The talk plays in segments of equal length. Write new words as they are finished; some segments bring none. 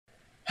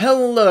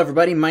Hello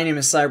everybody, my name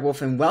is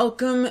Cyberwolf and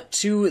welcome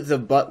to the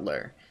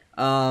Butler.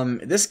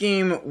 This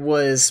game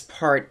was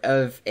part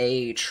of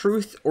a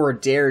Truth or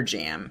Dare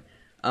jam.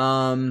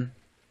 And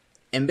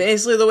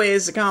basically the way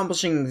it's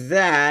accomplishing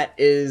that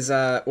is,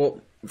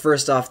 well,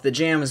 first off, the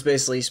jam is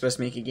basically supposed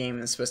to make a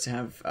game that's supposed to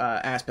have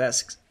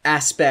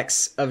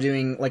aspects of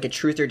doing like a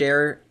Truth or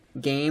Dare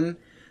game.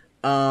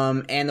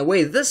 And the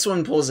way this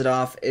one pulls it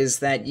off is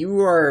that you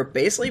are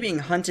basically being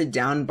hunted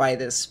down by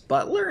this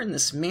butler in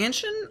this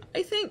mansion,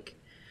 I think?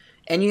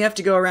 And you have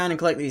to go around and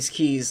collect these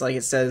keys, like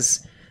it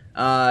says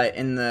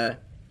in the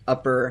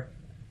upper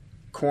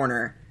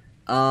corner.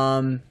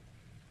 And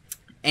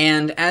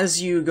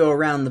as you go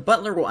around, the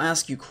butler will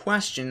ask you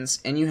questions,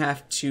 and you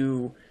have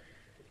to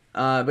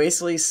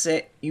basically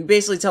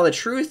tell the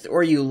truth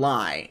or you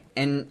lie.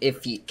 And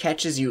if he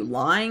catches you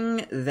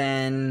lying,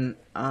 then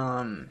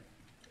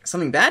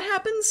something bad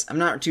happens? I'm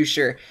not too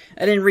sure.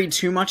 I didn't read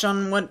too much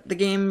on what the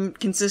game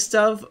consists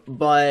of,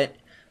 but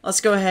let's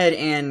go ahead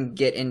and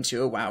get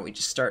into it. Wow, we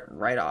just start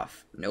right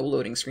off. No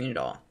loading screen at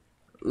all.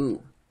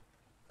 Ooh.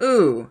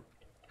 Ooh.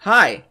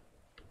 Hi.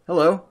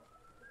 Hello.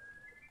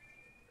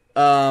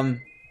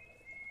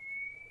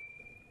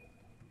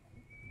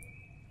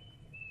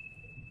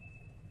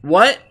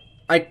 What?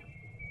 I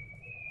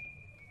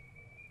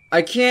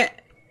can't...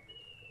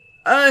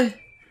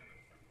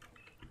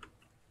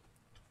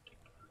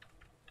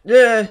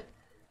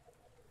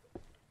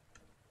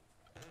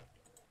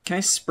 Can I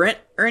sprint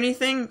or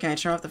anything? Can I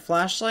turn off the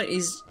flashlight?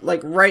 He's,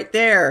 like, right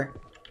there.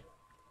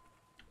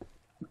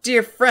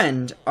 Dear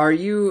friend, are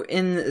you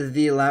in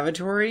the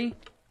lavatory?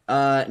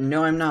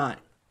 No, I'm not.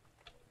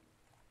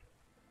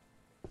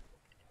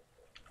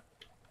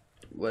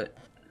 What?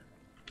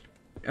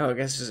 Oh, I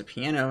guess there's a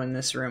piano in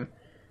this room.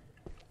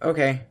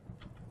 Okay.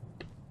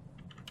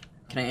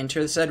 Can I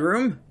enter the said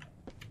room?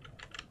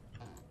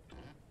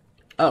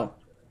 Oh.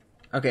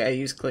 Okay, I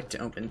use click to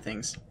open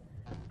things.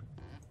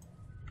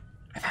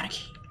 I found a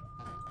key.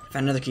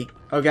 Found another key.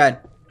 Oh god.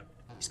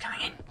 He's coming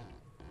in.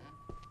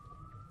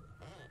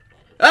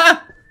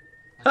 Ah!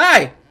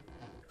 Hi!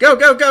 Go,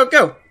 go, go,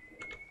 go!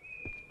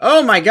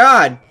 Oh my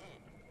god!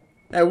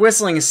 That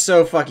whistling is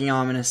so fucking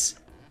ominous.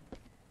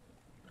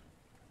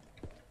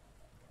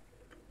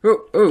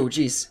 Oh, oh,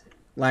 jeez.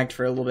 Lagged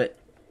for a little bit.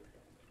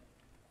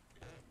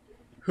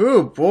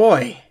 Oh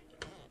boy.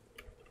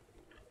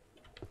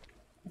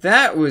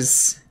 That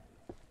was...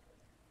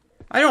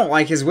 I don't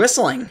like his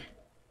whistling.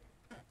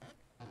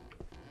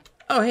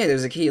 Oh, hey,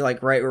 there's a key,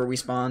 like, right where we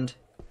spawned.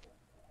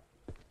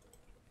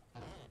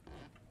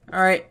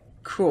 Alright,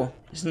 cool.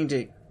 Just need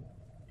to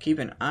keep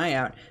an eye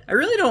out. I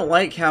really don't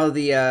like how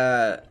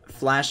the,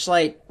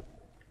 flashlight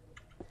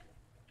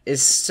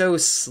is so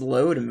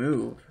slow to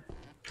move.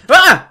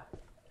 Ah!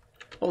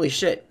 Holy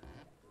shit.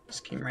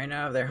 Just came right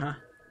out of there, huh?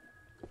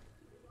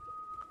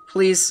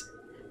 Please.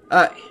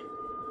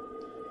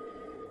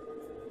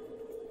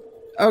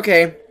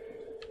 Okay.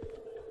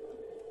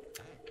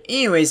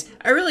 Anyways,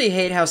 I really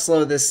hate how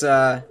slow this,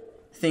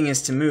 thing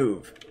is to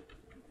move.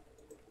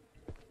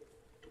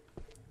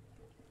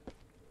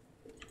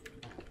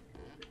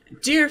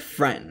 Dear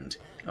friend,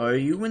 are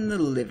you in the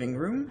living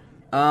room?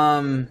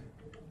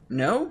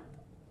 No?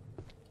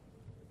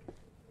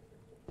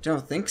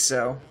 Don't think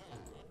so.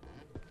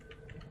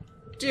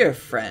 Dear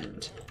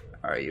friend,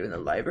 are you in the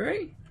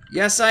library?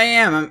 Yes, I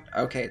am.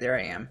 Okay, there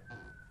I am.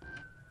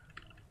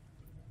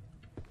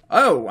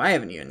 Oh, I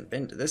haven't even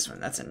been to this one.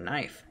 That's a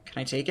knife.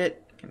 Can I take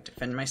it? Can I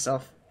defend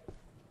myself?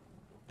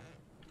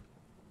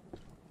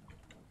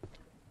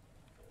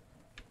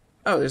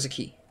 Oh, there's a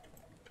key.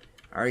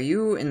 Are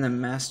you in the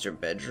master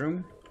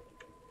bedroom?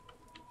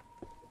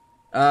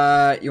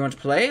 You want to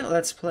play?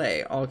 Let's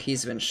play. All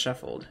keys have been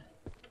shuffled.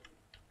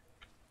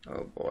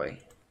 Oh boy.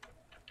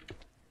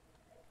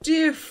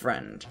 Dear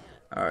friend,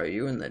 are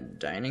you in the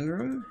dining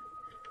room?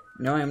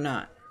 No, I'm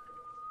not.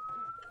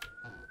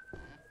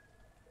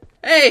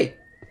 Hey!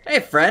 Hey,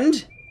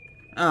 friend!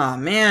 Aw,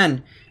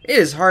 man. It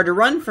is hard to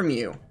run from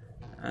you.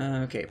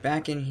 Okay,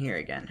 back in here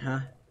again, huh?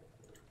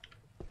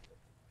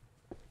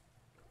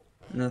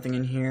 Nothing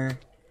in here.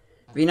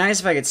 It'd be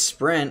nice if I could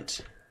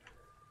sprint.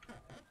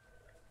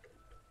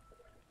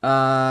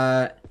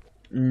 No,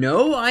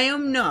 I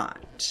am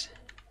not.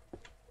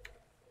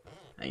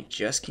 I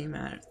just came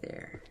out of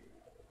there.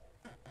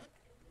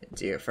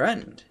 Dear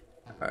friend,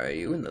 are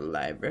you in the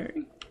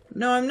library?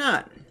 No, I'm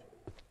not.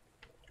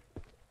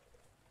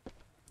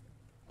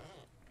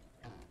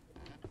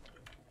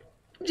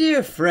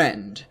 Dear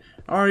friend,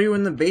 are you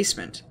in the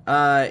basement?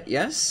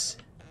 Yes?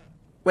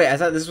 Wait, I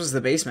thought this was the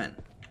basement.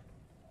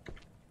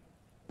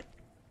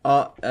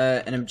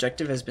 An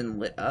objective has been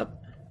lit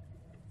up?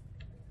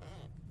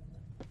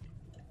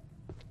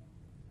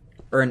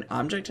 Or an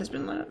object has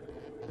been lit up?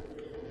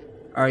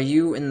 Are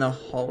you in the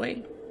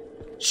hallway?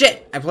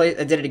 Shit! I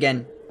did it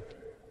again.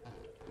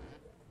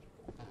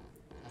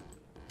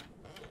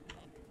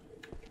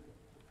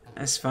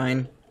 That's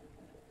fine.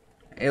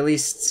 At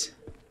least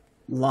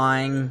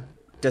lying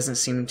doesn't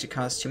seem to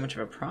cause too much of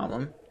a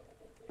problem.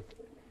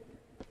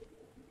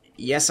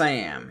 Yes, I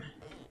am.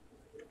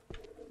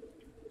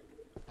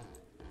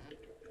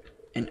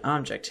 An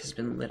object has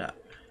been lit up.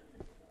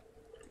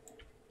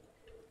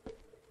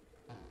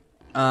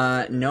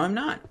 No, I'm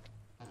not.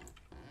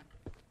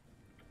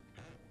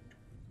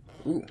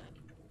 Ooh.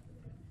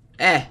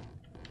 Eh!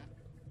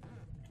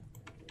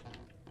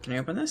 Can I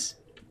open this?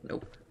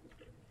 Nope.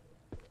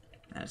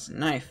 That's a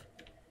knife.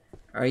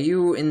 Are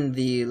you in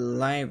the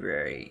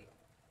library?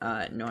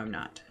 No, I'm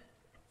not.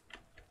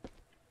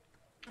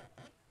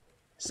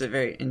 This is a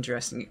very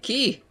interesting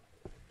key.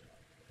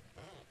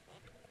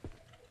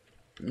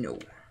 No.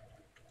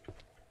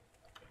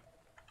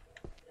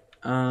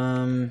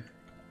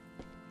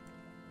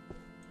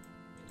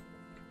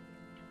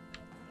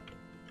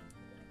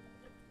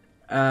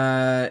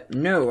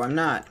 No, I'm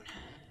not.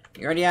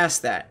 You already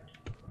asked that.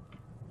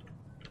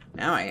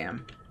 Now I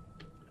am.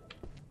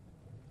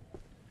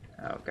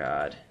 Oh,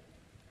 God.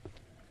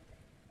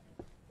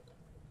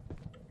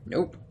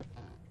 Nope.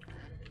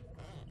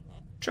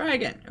 Try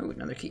again. Oh,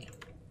 another key.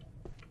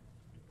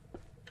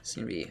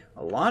 Seem to be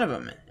a lot of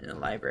them in the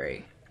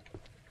library.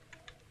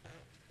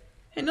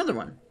 Hey, another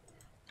one.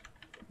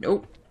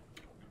 Nope.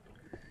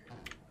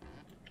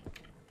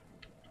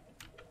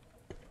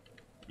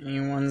 Any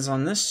ones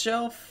on this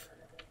shelf?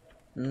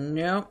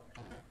 Nope.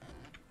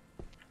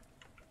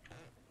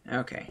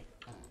 Okay.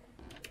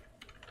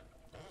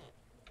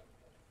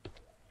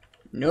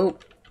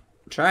 Nope.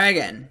 Try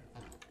again.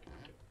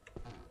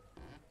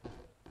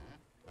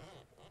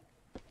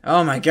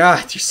 Oh my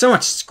god, there's so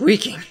much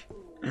squeaking.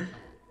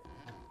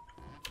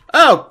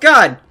 Oh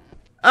god!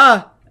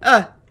 I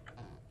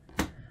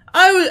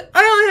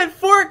only had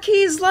 4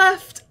 keys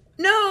left!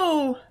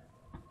 No!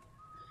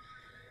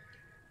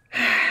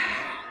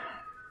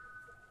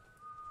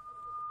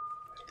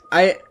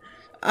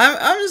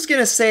 I'm just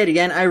gonna say it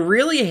again. I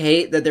really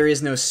hate that there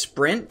is no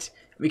sprint,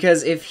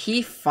 because if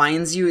he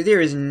finds you,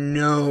 there is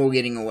no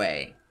getting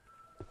away.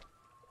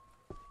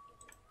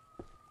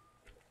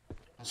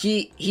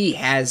 He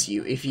has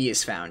you if he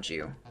has found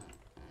you.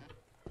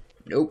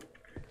 Nope.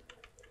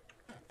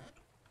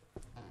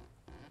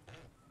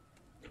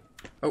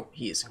 Oh,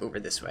 he is over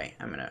this way.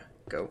 I'm gonna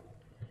go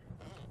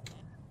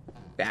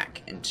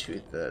back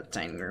into the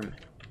dining room,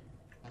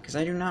 because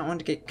I do not want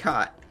to get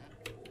caught.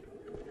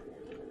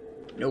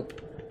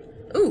 Nope.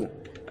 Ooh,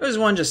 there's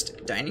one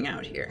just dining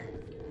out here.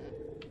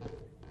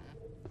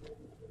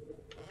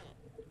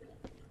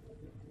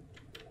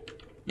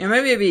 Yeah,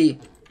 maybe it'd be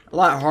a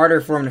lot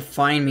harder for him to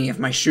find me if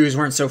my shoes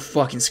weren't so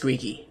fucking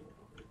squeaky.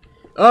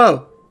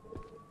 Oh!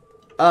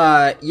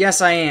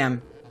 Yes I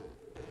am.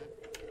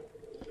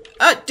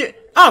 Dude,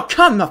 oh,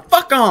 come the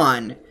fuck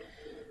on!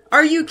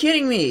 Are you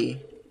kidding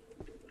me?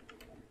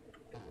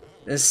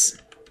 This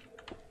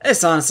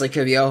honestly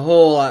could be a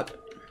whole lot.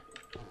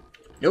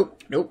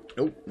 Nope, nope,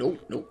 nope, nope,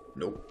 nope,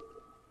 nope.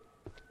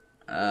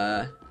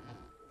 No,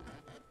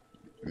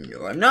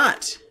 I'm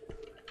not.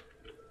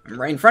 I'm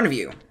right in front of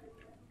you.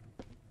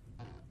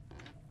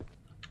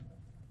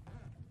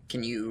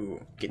 Can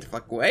you get the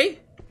fuck away?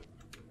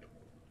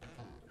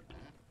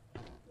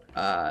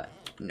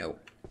 No.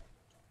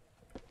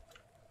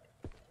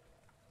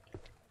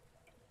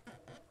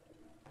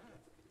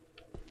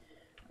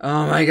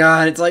 Oh my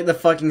god, it's like the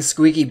fucking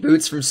squeaky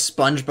boots from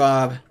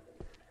SpongeBob.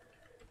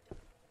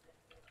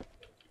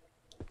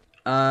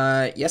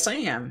 Yes I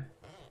am.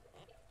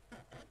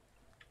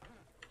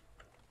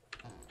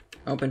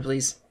 Open,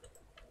 please.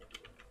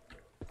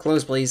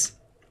 Close, please.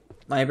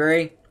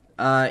 Library?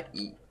 Ah,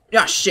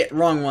 shit,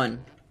 wrong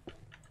one.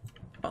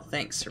 Well,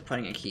 thanks for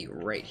putting a key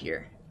right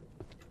here.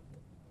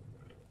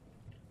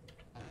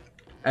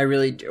 I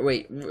really...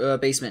 Wait,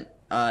 basement.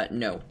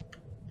 No.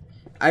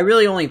 I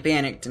really only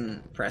panicked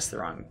and pressed the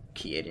wrong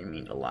key. I didn't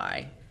mean to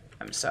lie.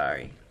 I'm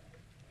sorry.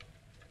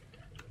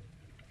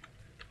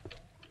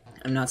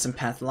 I'm not some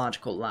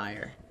pathological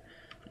liar.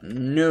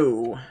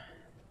 No.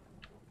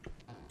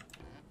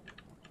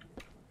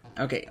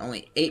 Okay,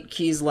 only 8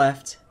 keys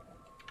left.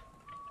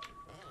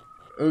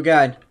 Oh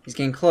god, he's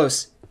getting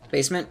close.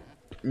 Basement?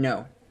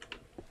 No.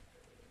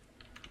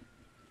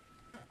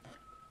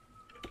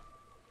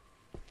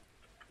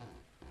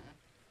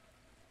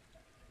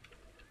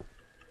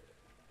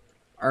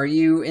 Are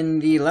you in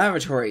the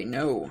lavatory?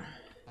 No.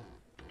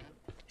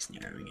 He's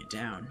narrowing it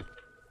down.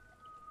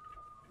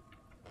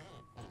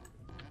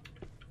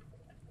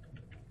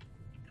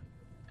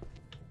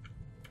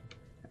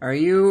 Are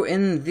you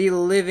in the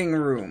living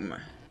room?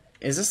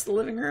 Is this the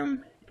living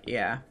room?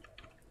 Yeah.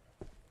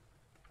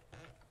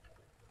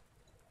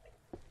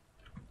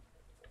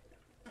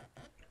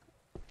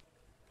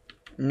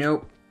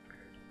 Nope.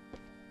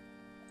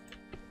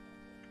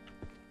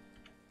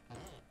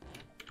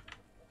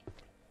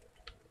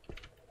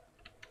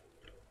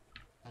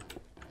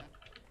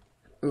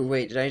 Ooh,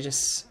 wait, did I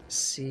just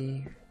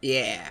see?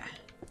 Yeah.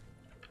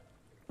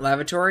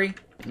 Lavatory?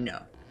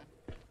 No.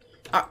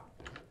 Ah!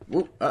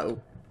 Whoop, uh-oh.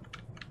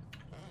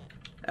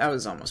 That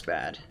was almost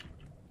bad.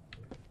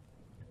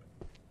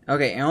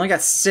 Okay, I only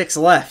got 6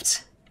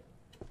 left.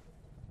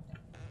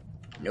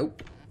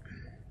 Nope.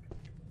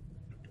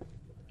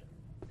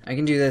 I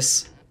can do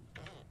this.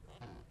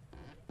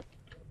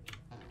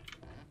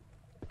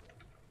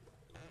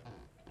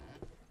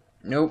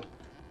 Nope.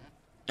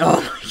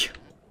 Oh my god.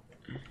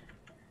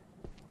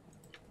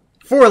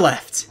 4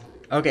 left.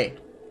 Okay.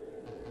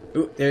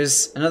 Ooh,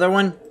 there's another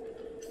one.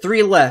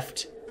 3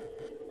 left.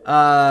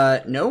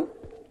 No?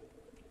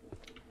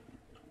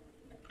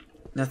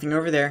 Nothing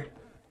over there.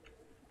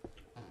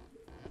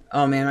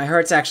 Oh man, my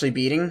heart's actually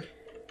beating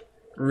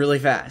really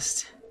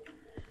fast.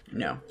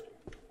 No.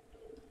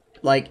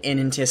 Like, in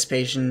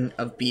anticipation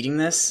of beating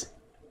this.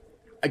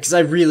 Because I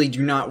really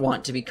do not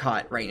want to be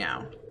caught right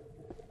now.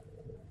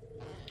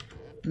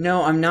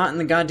 No, I'm not in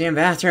the goddamn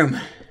bathroom.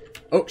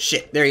 Oh,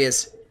 shit, there he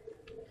is.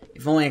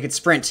 If only I could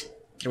sprint.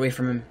 Get away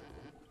from him.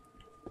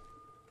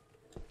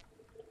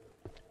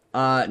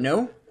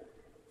 No?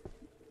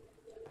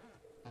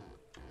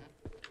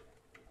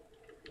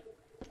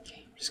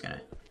 Okay, I'm just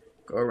gonna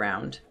go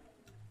around.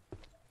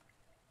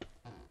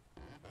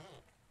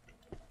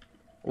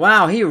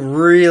 Wow, he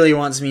really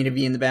wants me to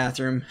be in the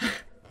bathroom.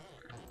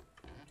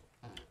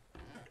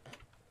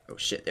 Oh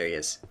shit, there he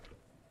is.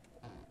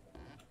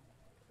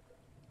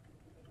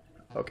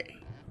 Okay.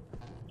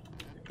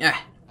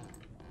 Ah.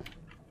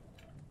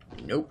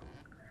 Nope.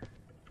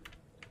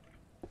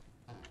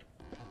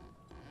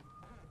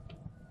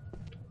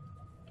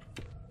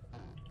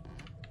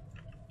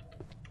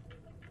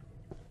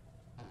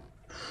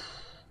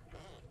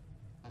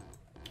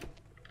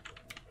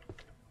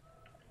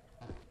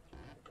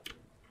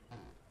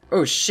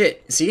 Oh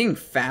shit, is he getting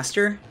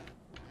faster?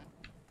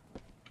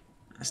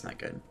 That's not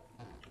good.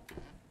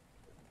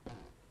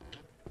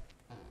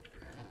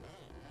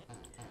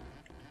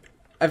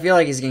 I feel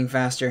like he's getting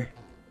faster.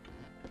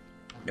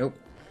 Nope.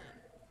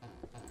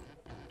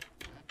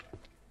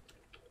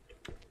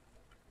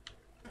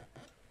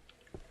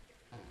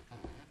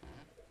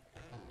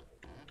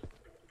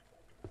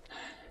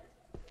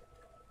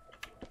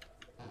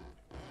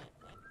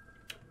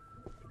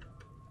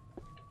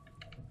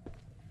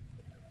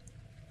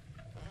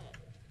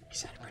 He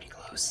sounded pretty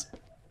close.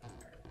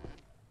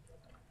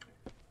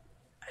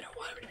 I don't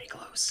want him to be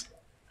close.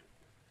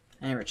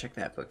 I never checked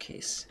that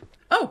bookcase.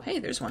 Oh, hey,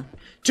 there's one.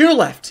 2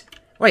 left!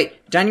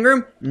 Wait, dining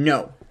room?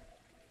 No.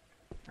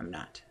 I'm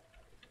not.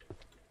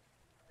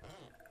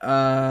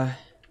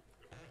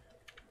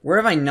 Where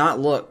have I not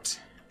looked?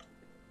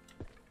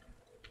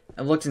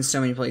 I've looked in so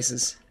many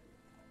places.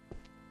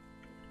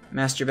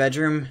 Master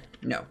bedroom?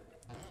 No.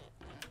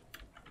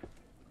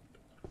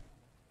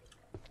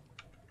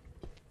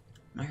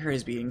 My heart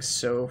is beating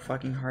so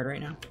fucking hard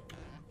right now.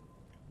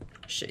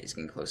 Shit, he's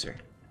getting closer.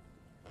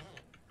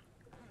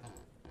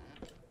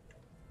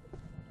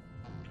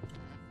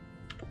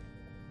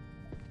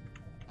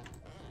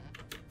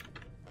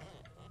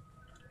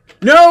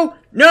 No!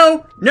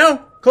 No! No!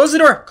 Close the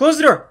door! Close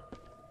the door!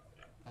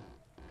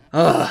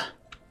 Ugh.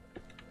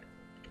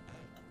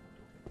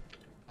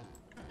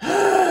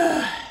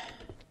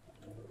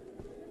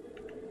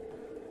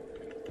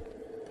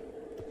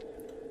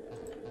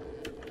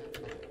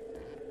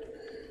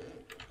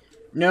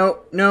 No,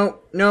 no,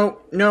 no,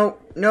 no,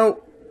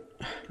 no.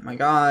 My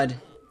God.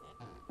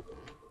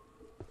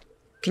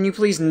 Can you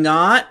please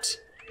not?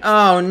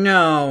 Oh,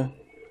 no.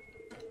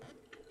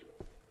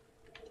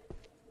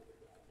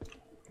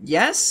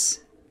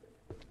 Yes?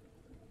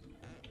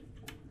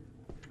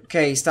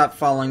 Okay, stop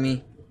following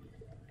me.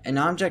 An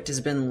object has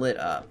been lit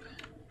up.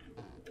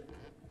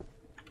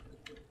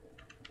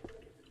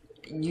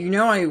 You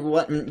know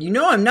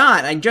I'm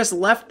not. I just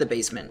left the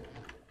basement.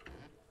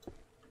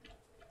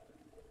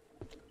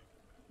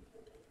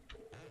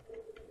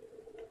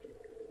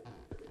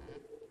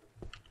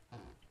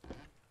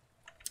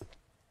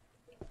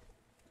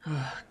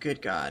 Oh,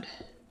 good God.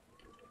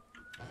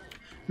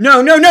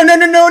 No, no, no, no,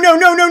 no, no, no,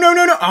 no, no, no,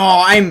 no, no.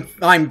 Oh,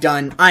 I'm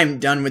done. I'm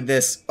done with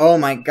this. Oh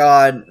my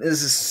God.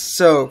 This is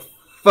so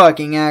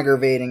fucking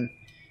aggravating.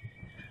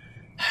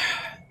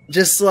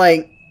 Just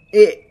like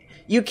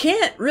you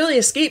can't really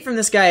escape from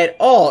this guy at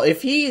all.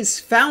 If he's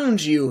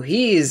found you,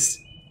 he's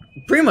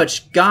pretty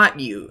much got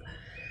you.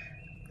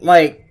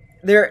 Like,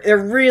 there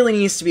really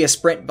needs to be a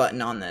sprint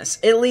button on this.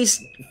 At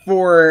least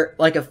for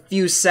like a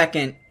few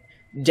second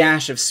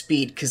dash of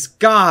speed, cause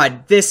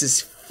God, this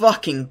is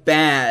fucking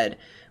bad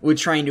with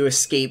trying to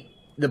escape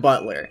the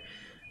Butler.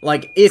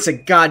 Like, it's a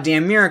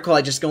goddamn miracle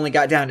I just only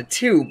got down to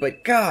 2,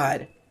 but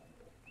God.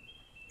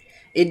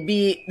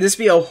 This'd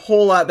be a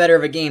whole lot better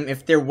of a game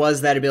if there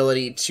was that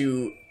ability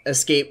to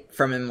escape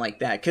from him like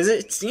that. Because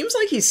it seems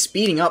like he's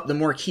speeding up the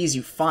more keys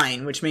you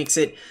find, which makes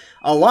it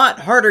a lot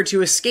harder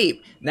to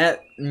escape.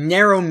 That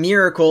narrow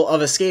miracle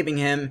of escaping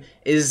him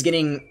is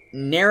getting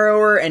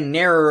narrower and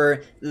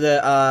narrower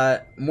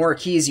the more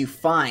keys you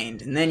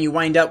find. And then you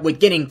wind up with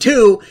getting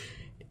 2,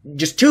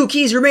 just 2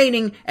 keys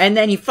remaining, and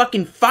then he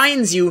fucking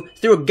finds you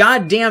through a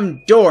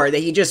goddamn door that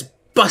he just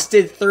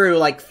busted through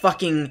like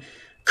fucking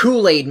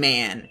Kool-Aid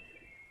Man.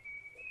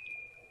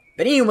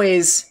 But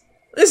anyways,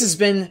 this has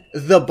been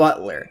The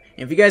Butler.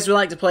 And if you guys would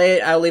like to play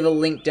it, I'll leave a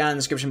link down in the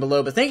description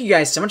below. But thank you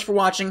guys so much for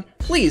watching.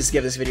 Please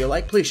give this video a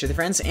like, please share with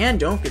your friends, and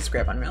don't forget to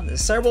subscribe on around. This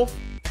is Cyberwolf,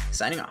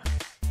 signing off.